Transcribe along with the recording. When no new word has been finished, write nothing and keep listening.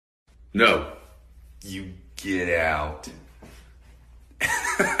No. You get out.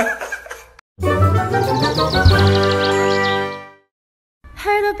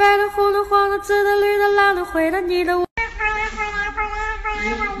黑的、白的、红的、黄的、紫的、绿的、蓝的、灰的、你的。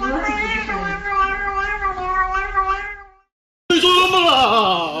你说什么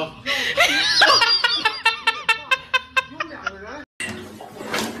了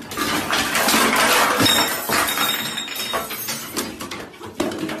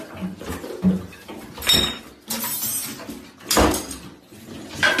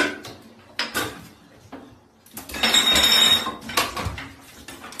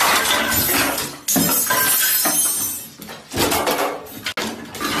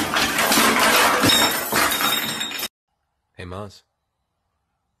？Hey, Mars.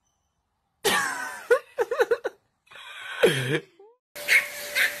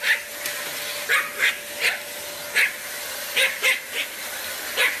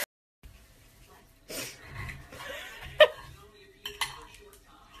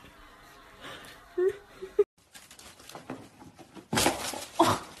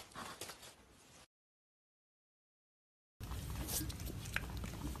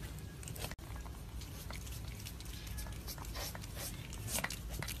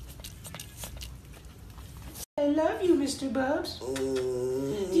 I love you, Mr. Bubs.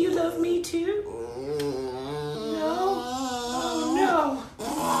 Do you love me too? No? Oh, no.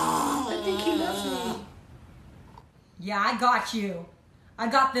 I think he loves me. Yeah, I got you. I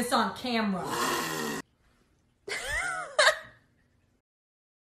got this on camera.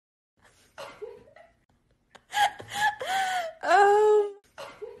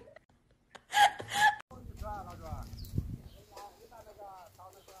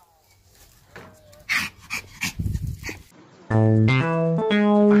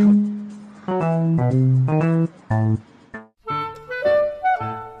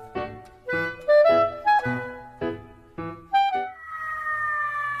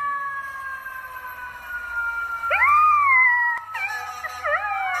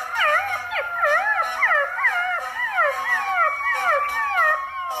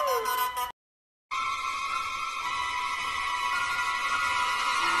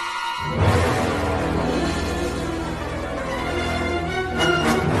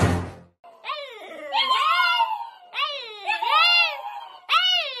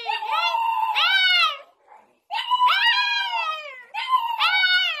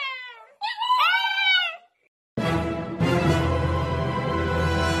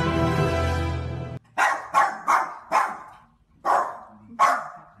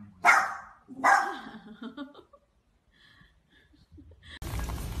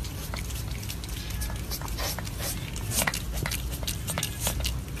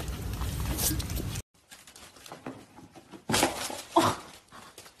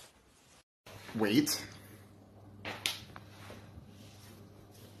 Wait.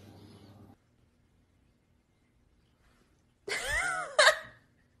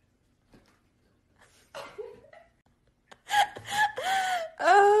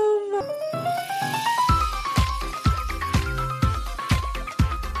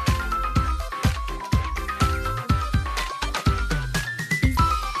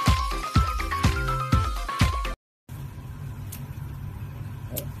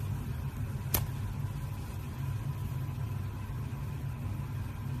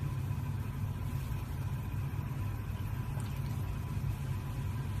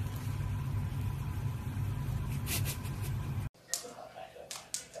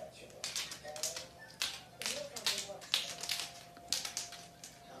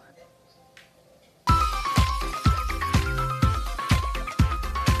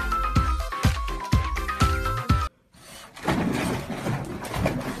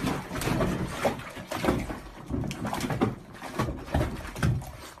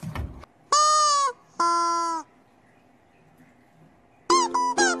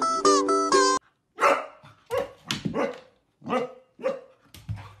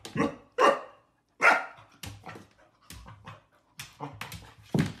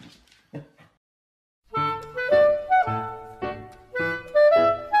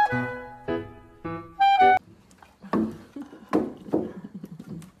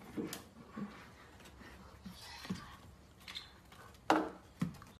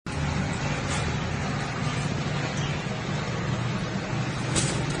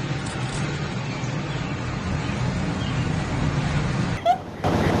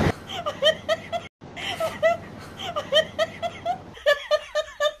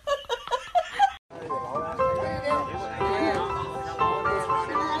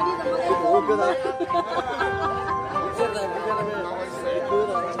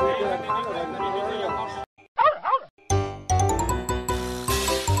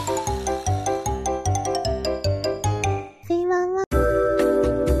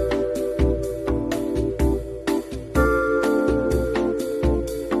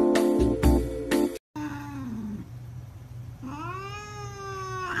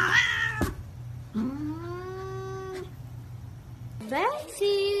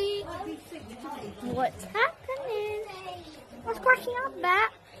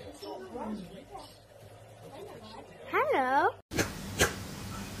 Hello.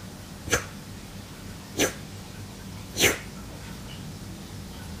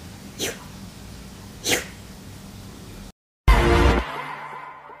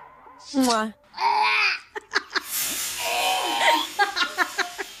 Mwah.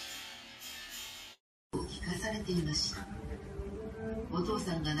 聞かされていました。お父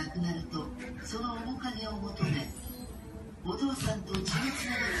さんが亡くなるとその面影を求め、お父さんと血のつな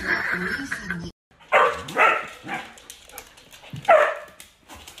がったお兄さんに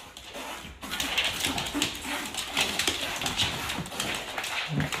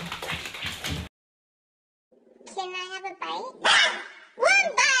Can I have a bite? One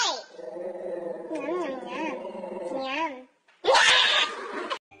bite! Yum, yum, yum. Yum.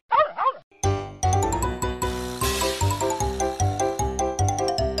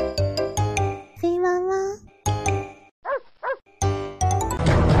 Say mama.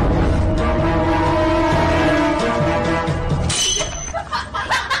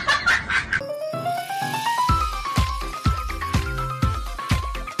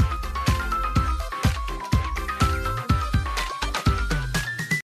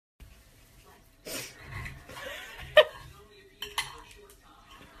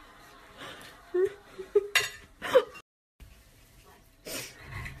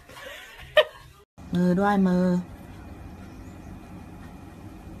 Mờ ด้วยมือ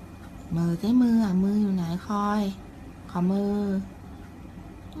มือใช้มืออ่ะ มืออยู่ไหนคอย ขอมือ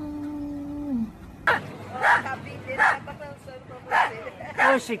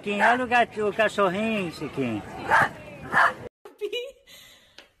Ô, Chiquinho, olha o cachorrinho, Chiquinho.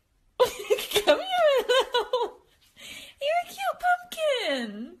 Come here, Willow. You're a cute pumpkin.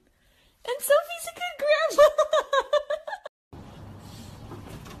 And Sophie's a good grandma.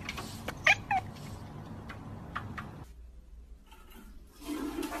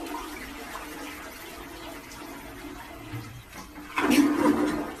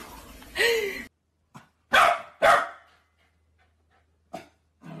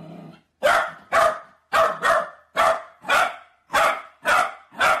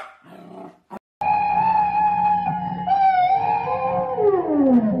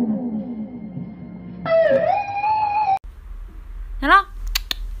 Hello.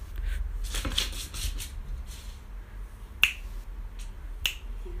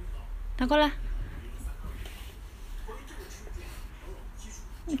 拿过来。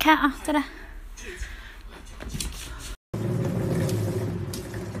你看啊，再来。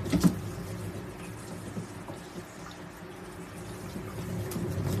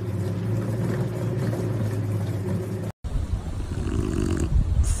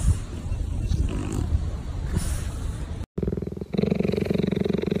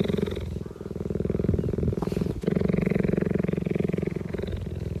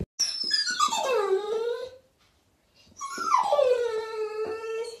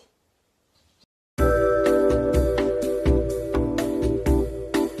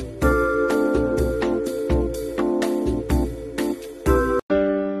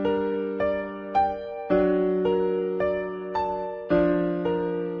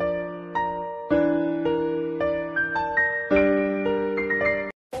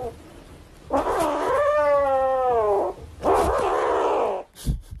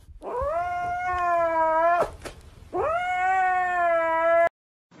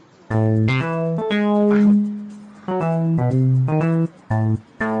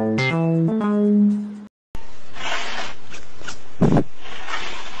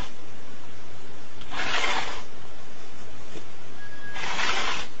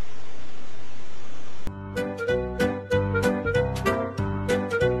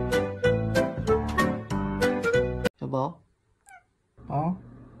小宝，宝，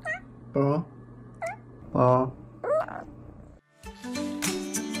宝，宝。